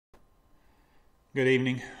Good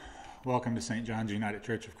evening. Welcome to St. John's United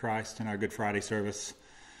Church of Christ and our Good Friday service.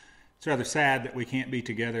 It's rather sad that we can't be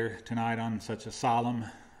together tonight on such a solemn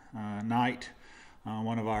night,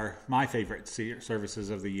 one of my favorite services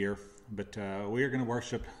of the year, but we are going to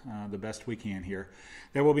worship the best we can here.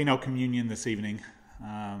 There will be no communion this evening.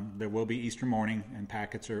 There will be Easter morning, and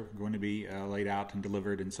packets are going to be laid out and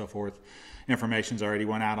delivered and so forth. Information's already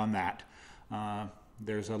went out on that.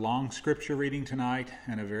 There's a long scripture reading tonight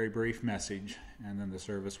and a very brief message, and then the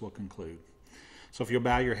service will conclude. So if you'll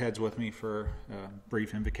bow your heads with me for a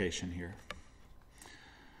brief invocation here.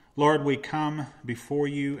 Lord, we come before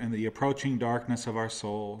you in the approaching darkness of our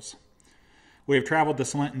souls. We have traveled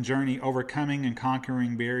this Lenten journey, overcoming and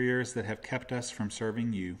conquering barriers that have kept us from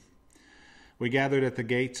serving you. We gathered at the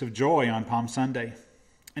gates of joy on Palm Sunday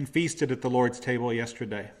and feasted at the Lord's table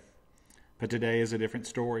yesterday. But today is a different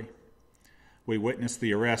story. We witness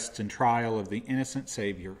the arrest and trial of the innocent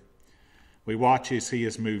Savior. We watch as he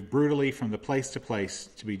is moved brutally from place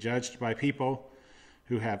to be judged by people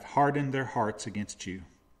who have hardened their hearts against you.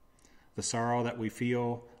 The sorrow that we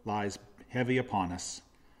feel lies heavy upon us.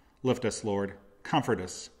 Lift us, Lord. Comfort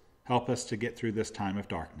us. Help us to get through this time of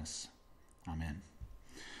darkness. Amen.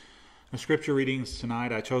 The scripture readings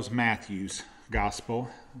tonight, I chose Matthew's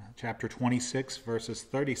Gospel, chapter 26, verses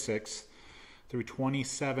 36 through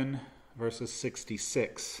 27, verses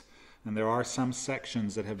 66. And there are some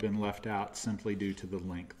sections that have been left out simply due to the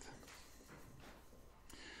length.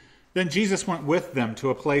 Then Jesus went with them to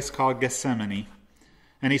a place called Gethsemane,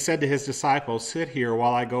 and he said to his disciples, "Sit here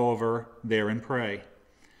while I go over there and pray."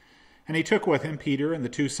 And he took with him Peter and the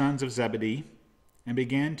two sons of Zebedee, and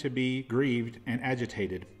began to be grieved and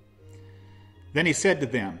agitated. Then he said to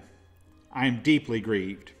them, "I am deeply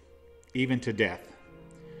grieved, even to death.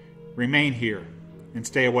 Remain here and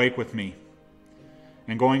stay awake with me."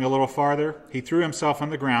 And going a little farther, he threw himself on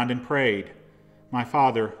the ground and prayed, "My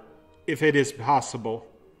Father, if it is possible,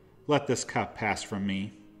 let this cup pass from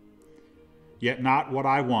me. Yet not what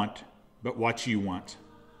I want, but what you want."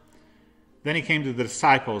 Then he came to the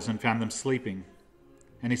disciples and found them sleeping.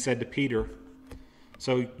 And he said to Peter,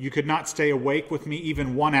 "So you could not stay awake with me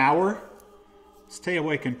even 1 hour? Stay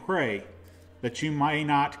awake and pray, that you may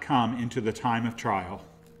not come into the time of trial.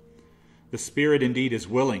 The spirit indeed is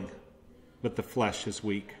willing, but the flesh is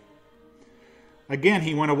weak." Again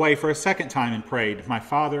he went away for a second time and prayed, "My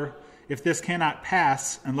Father, if this cannot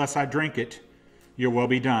pass unless I drink it, your will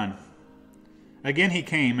be done." Again he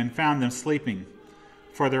came and found them sleeping,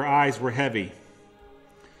 for their eyes were heavy.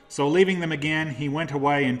 So leaving them again, he went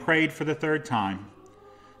away and prayed for the third time,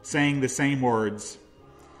 saying the same words.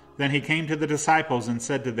 Then he came to the disciples and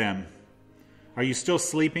said to them, "Are you still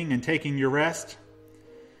sleeping and taking your rest?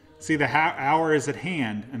 See, the hour is at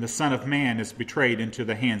hand, and the Son of Man is betrayed into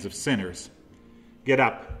the hands of sinners. Get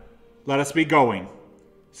up, let us be going.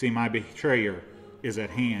 See, my betrayer is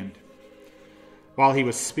at hand." While he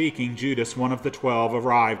was speaking, Judas, one of the 12,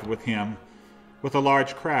 arrived with him, with a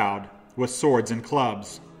large crowd, with swords and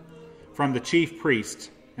clubs, from the chief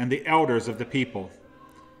priests and the elders of the people.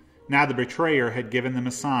 Now the betrayer had given them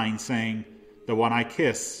a sign, saying, "The one I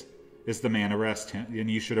kiss is the man, arrest him,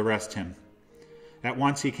 and you should arrest him." At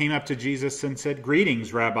once he came up to Jesus and said,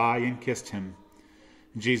 "Greetings, Rabbi," and kissed him.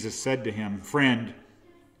 Jesus said to him, "Friend,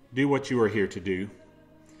 do what you are here to do."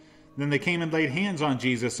 Then they came and laid hands on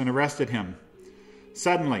Jesus and arrested him.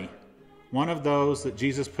 Suddenly, one of those that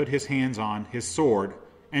Jesus put his hands on, his sword,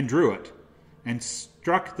 and drew it, and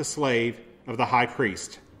struck the slave of the high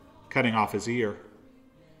priest, cutting off his ear.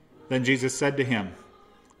 Then Jesus said to him,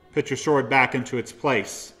 "Put your sword back into its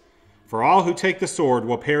place, for all who take the sword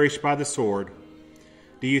will perish by the sword.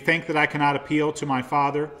 Do you think that I cannot appeal to my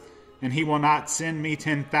Father, and he will not send me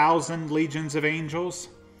 10,000 legions of angels?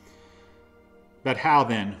 But how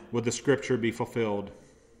then would the scripture be fulfilled,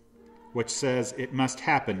 which says it must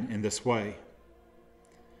happen in this way?"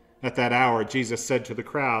 At that hour Jesus said to the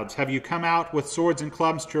crowds, "Have you come out with swords and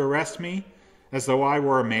clubs to arrest me, as though I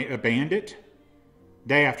were a bandit?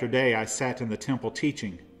 Day after day I sat in the temple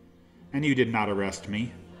teaching, and you did not arrest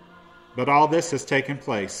me. But all this has taken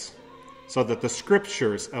place, so that the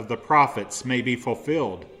scriptures of the prophets may be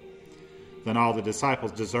fulfilled." Then all the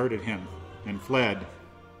disciples deserted him and fled.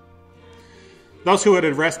 Those who had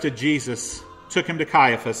arrested Jesus took him to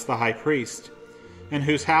Caiaphas, the high priest, in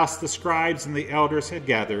whose house the scribes and the elders had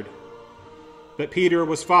gathered. But Peter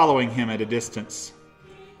was following him at a distance,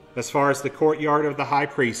 as far as the courtyard of the high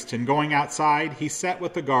priest, and going outside, he sat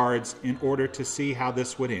with the guards in order to see how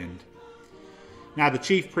this would end. Now the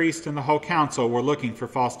chief priest and the whole council were looking for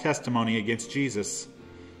false testimony against Jesus,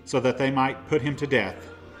 so that they might put him to death.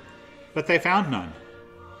 But they found none.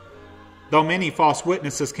 Though many false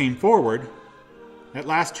witnesses came forward, At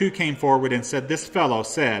last 2 came forward and said, "This fellow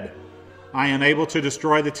said, I am able to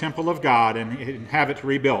destroy the temple of God and have it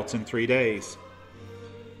rebuilt in 3 days."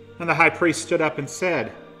 And the high priest stood up and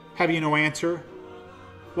said, "Have you no answer?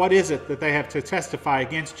 What is it that they have to testify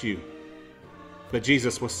against you?" But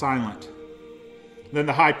Jesus was silent. Then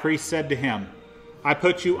the high priest said to him, "I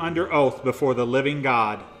put you under oath before the living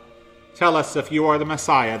God. Tell us if you are the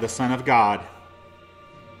Messiah, the Son of God."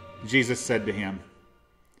 Jesus said to him,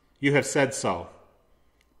 "You have said so.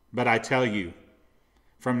 But I tell you,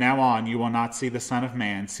 from now on you will not see the Son of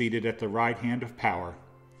Man seated at the right hand of power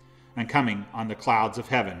and coming on the clouds of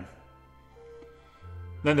heaven."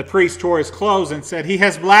 Then the priest tore his clothes and said, "He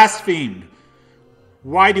has blasphemed.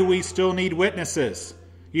 Why do we still need witnesses?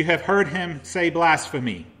 You have heard him say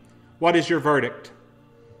blasphemy. What is your verdict?"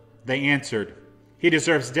 They answered, "He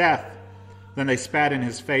deserves death." Then they spat in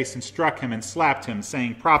his face and struck him and slapped him,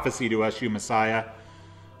 saying, "Prophesy to us, you Messiah.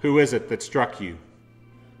 Who is it that struck you?"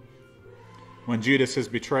 When Judas, his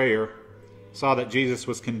betrayer, saw that Jesus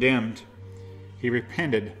was condemned, he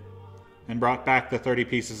repented and brought back the 30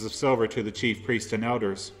 pieces of silver to the chief priests and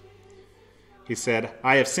elders. He said,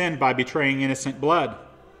 "I have sinned by betraying innocent blood."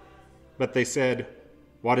 But they said,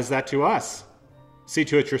 "What is that to us? See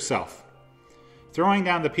to it yourself." Throwing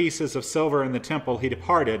down the pieces of silver in the temple, he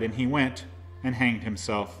departed, and he went and hanged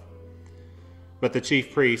himself. But the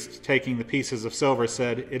chief priest, taking the pieces of silver,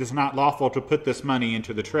 said, "It is not lawful to put this money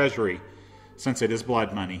into the treasury, since it is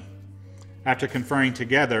blood money." After conferring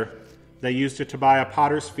together, they used it to buy a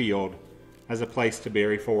potter's field as a place to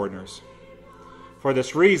bury foreigners. For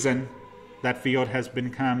this reason, that field has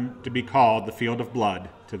come to be called the Field of Blood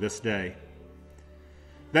to this day.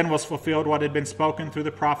 Then was fulfilled what had been spoken through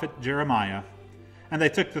the prophet Jeremiah, and they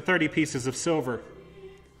took the 30 pieces of silver,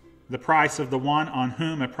 the price of the one on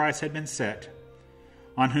whom a price had been set,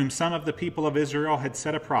 on whom some of the people of Israel had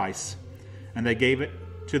set a price, and they gave it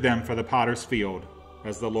to them for the potter's field,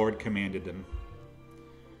 as the Lord commanded them.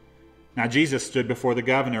 Now Jesus stood before the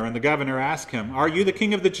governor, and the governor asked him, "Are you the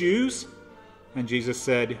king of the Jews?" And Jesus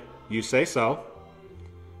said, "You say so."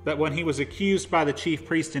 But when he was accused by the chief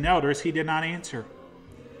priests and elders, he did not answer.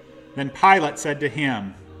 Then Pilate said to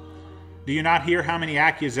him, "Do you not hear how many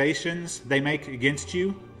accusations they make against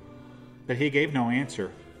you?" But he gave no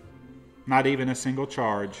answer, not even a single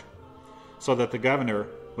charge, so that the governor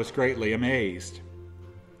was greatly amazed.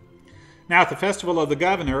 Now at the festival of the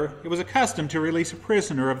governor, it was a custom to release a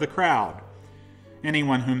prisoner of the crowd,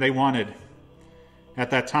 anyone whom they wanted.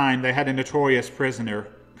 At that time they had a notorious prisoner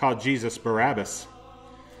called Jesus Barabbas,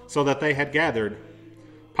 so that they had gathered.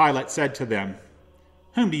 Pilate said to them,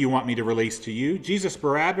 "Whom do you want me to release to you, Jesus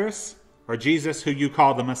Barabbas, or Jesus who you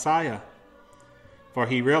call the Messiah?" For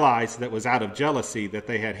he realized that it was out of jealousy that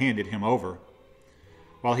they had handed him over.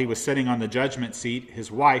 While he was sitting on the judgment seat, his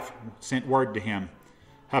wife sent word to him,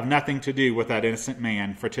 "Have nothing to do with that innocent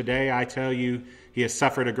man, for today I tell you he has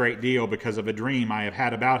suffered a great deal because of a dream I have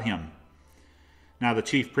had about him." Now the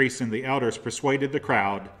chief priests and the elders persuaded the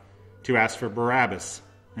crowd to ask for Barabbas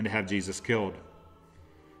and to have Jesus killed.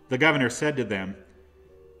 The governor said to them,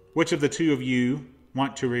 "Which of the two of you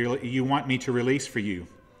want me to release for you?"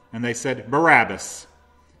 And they said, "Barabbas."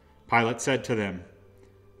 Pilate said to them,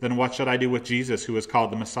 "Then what should I do with Jesus, who is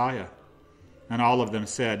called the Messiah?" And all of them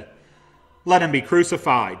said, "Let him be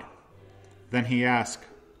crucified." Then he asked,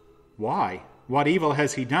 "Why? What evil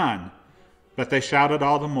has he done?" But they shouted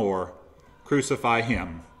all the more, "Crucify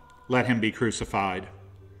him! Let him be crucified!"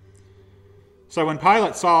 So when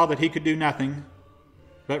Pilate saw that he could do nothing,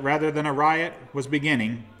 but rather than a riot was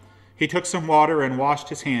beginning, he took some water and washed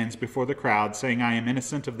his hands before the crowd, saying, "I am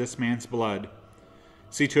innocent of this man's blood.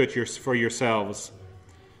 See to it for yourselves."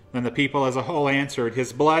 Then the people as a whole answered,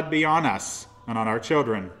 "His blood be on us and on our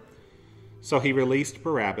children." So he released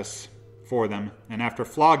Barabbas for them, and after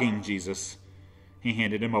flogging Jesus, he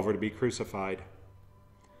handed him over to be crucified.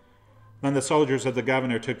 Then the soldiers of the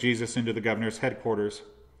governor took Jesus into the governor's headquarters,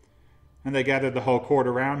 and they gathered the whole court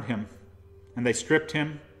around him, and they stripped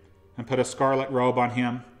him and put a scarlet robe on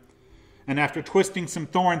him. And after twisting some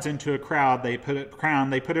thorns into a crown, they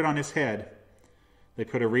put it on his head. They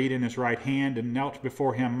put a reed in his right hand and knelt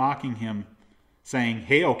before him, mocking him, saying,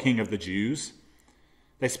 "Hail, King of the Jews!"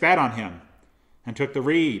 They spat on him and took the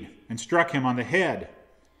reed and struck him on the head.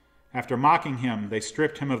 After mocking him, they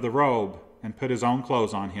stripped him of the robe and put his own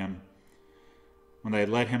clothes on him, when they had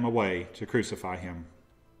led him away to crucify him.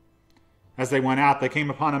 As they went out, they came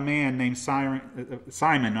upon a man named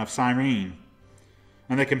Simon of Cyrene,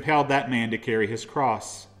 and they compelled that man to carry his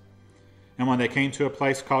cross. And when they came to a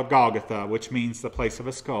place called Golgotha, which means the place of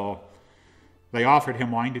a skull, they offered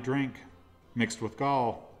him wine to drink, mixed with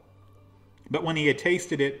gall. But when he had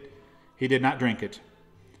tasted it, he did not drink it.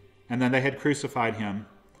 And then they had crucified him.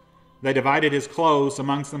 They divided his clothes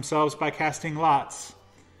amongst themselves by casting lots.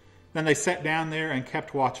 Then they sat down there and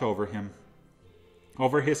kept watch over him.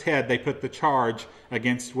 Over his head they put the charge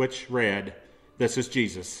against which read, "This is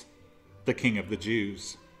Jesus, the King of the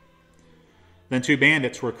Jews." Then 2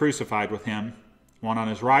 bandits were crucified with him, one on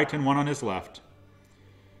his right and one on his left.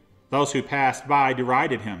 Those who passed by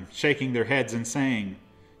derided him, shaking their heads and saying,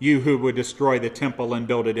 "You who would destroy the temple and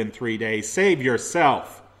build it in 3 days, save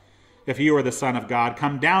yourself. If you are the Son of God,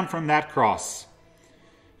 come down from that cross."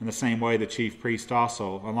 In the same way the chief priest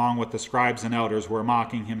also, along with the scribes and elders, were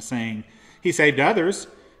mocking him, saying, "He saved others.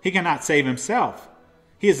 He cannot save himself.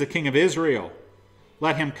 He is the King of Israel.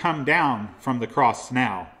 Let him come down from the cross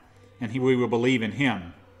now, and we will believe in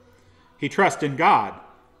him. He trusts in God.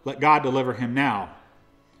 Let God deliver him now,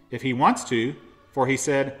 if he wants to, for he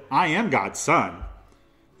said, 'I am God's son.'"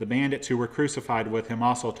 The bandits who were crucified with him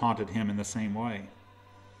also taunted him in the same way.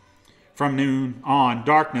 From noon on,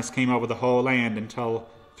 darkness came over the whole land until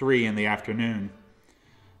 3 in the afternoon.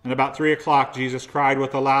 And about 3 o'clock Jesus cried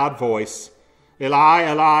with a loud voice,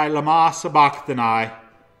 "Eli, Eli, lama sabachthani?"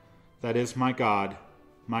 That is, my God,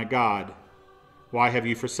 why have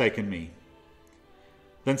you forsaken me?"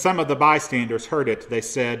 Then some of the bystanders heard it. They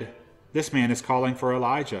said, "This man is calling for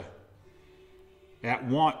Elijah." At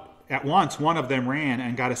once one of them ran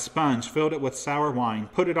and got a sponge, filled it with sour wine,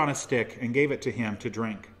 put it on a stick, and gave it to him to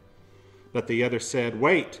drink. But the other said,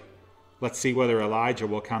 "Wait, let's see whether Elijah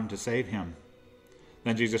will come to save him."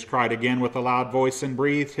 Then Jesus cried again with a loud voice and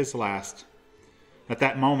breathed his last. At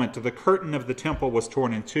that moment the curtain of the temple was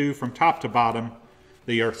torn in two from top to bottom.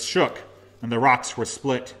 The earth shook, and the rocks were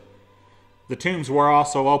split. The tombs were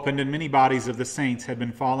also opened, and many bodies of the saints had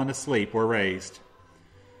been fallen asleep were raised.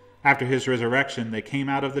 After his resurrection they came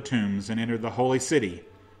out of the tombs and entered the holy city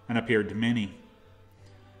and appeared to many.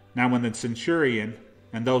 Now when the centurion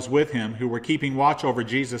and those with him who were keeping watch over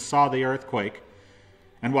Jesus saw the earthquake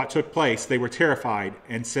and what took place, they were terrified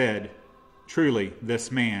and said, "Truly,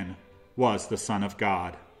 this man was the Son of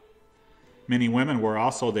God." Many women were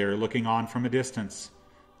also there, looking on from a distance.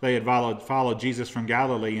 They had followed Jesus from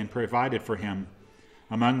Galilee and provided for him.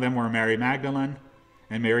 Among them were Mary Magdalene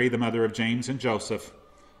and Mary, the mother of James and Joseph,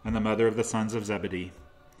 and the mother of the sons of Zebedee.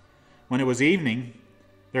 When it was evening,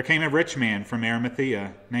 there came a rich man from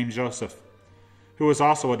Arimathea named Joseph, who was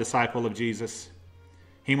also a disciple of Jesus.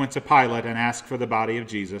 He went to Pilate and asked for the body of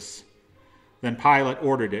Jesus. Then Pilate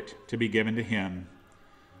ordered it to be given to him.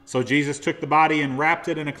 So Jesus took the body and wrapped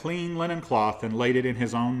it in a clean linen cloth and laid it in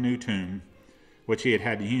his own new tomb, which he had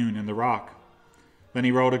had hewn in the rock. Then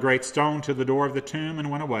he rolled a great stone to the door of the tomb and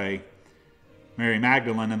went away. Mary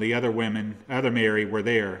Magdalene and the other Mary, were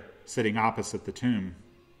there, sitting opposite the tomb.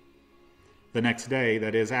 The next day,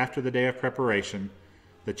 that is, after the day of preparation,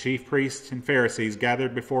 the chief priests and Pharisees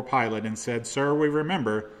gathered before Pilate and said, "Sir, we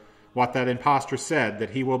remember what that impostor said,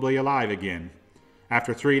 that he will be alive again.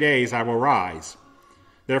 After 3 days I will rise.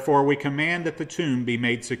 Therefore we command that the tomb be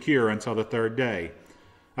made secure until the 3rd day.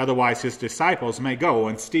 Otherwise his disciples may go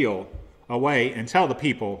and steal away and tell the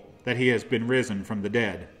people that he has been risen from the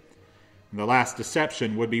dead. And the last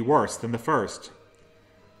deception would be worse than the first."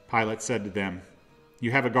 Pilate said to them,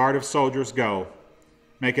 "You have a guard of soldiers, go.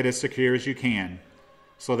 Make it as secure as you can."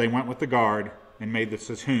 So they went with the guard and made the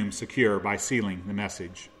tomb secure by sealing the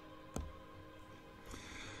message.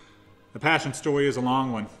 The Passion story is a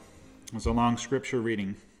long one. It's a long scripture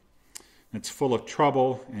reading. It's full of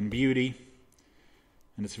trouble and beauty,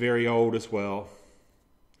 and it's very old as well.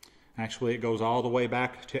 Actually, it goes all the way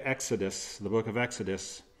back to Exodus, the book of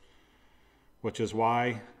Exodus, which is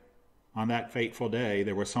why on that fateful day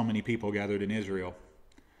there were so many people gathered in Israel.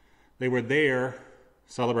 They were there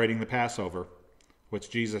celebrating the Passover, which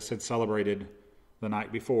Jesus had celebrated the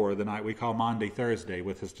night before, the night we call Maundy Thursday,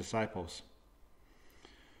 with his disciples.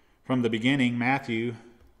 From the beginning, Matthew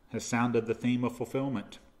has sounded the theme of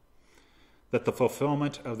fulfillment, that the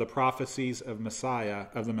fulfillment of the prophecies of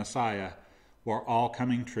the Messiah were all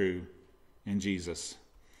coming true in Jesus.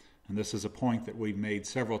 And this is a point that we've made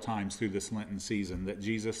several times through this Lenten season, that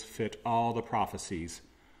Jesus fit all the prophecies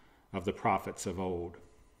of the prophets of old.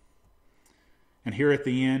 And here at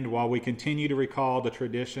the end, while we continue to recall the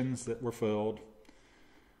traditions that were filled,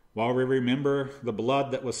 while we remember the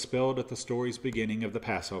blood that was spilled at the story's beginning of the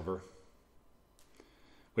Passover,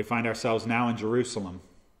 we find ourselves now in Jerusalem.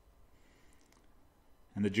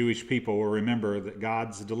 And the Jewish people will remember that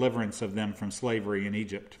God's deliverance of them from slavery in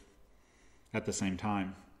Egypt at the same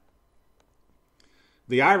time.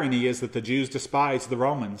 The irony is that the Jews despised the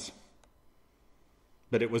Romans,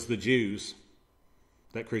 but it was the Jews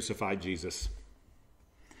that crucified Jesus.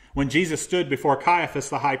 When Jesus stood before Caiaphas,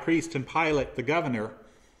 the high priest, and Pilate, the governor,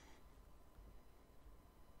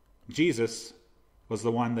 Jesus was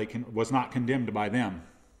the one that was not condemned by them,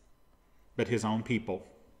 but his own people.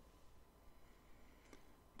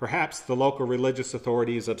 Perhaps the local religious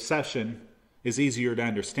authorities' obsession is easier to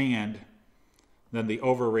understand than the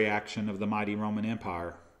overreaction of the mighty Roman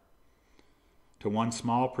Empire to one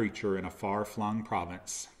small preacher in a far-flung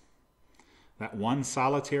province, that one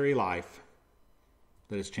solitary life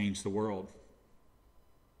that has changed the world.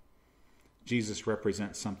 Jesus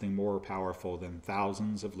represents something more powerful than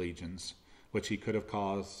thousands of legions, which he could have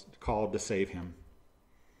called to save him.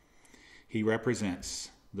 He represents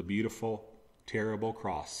the beautiful, terrible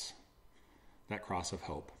cross, that cross of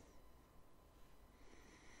hope.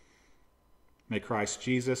 May Christ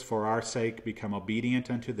Jesus, for our sake, become obedient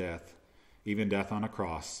unto death, even death on a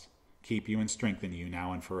cross, keep you and strengthen you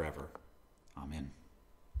now and forever. Amen.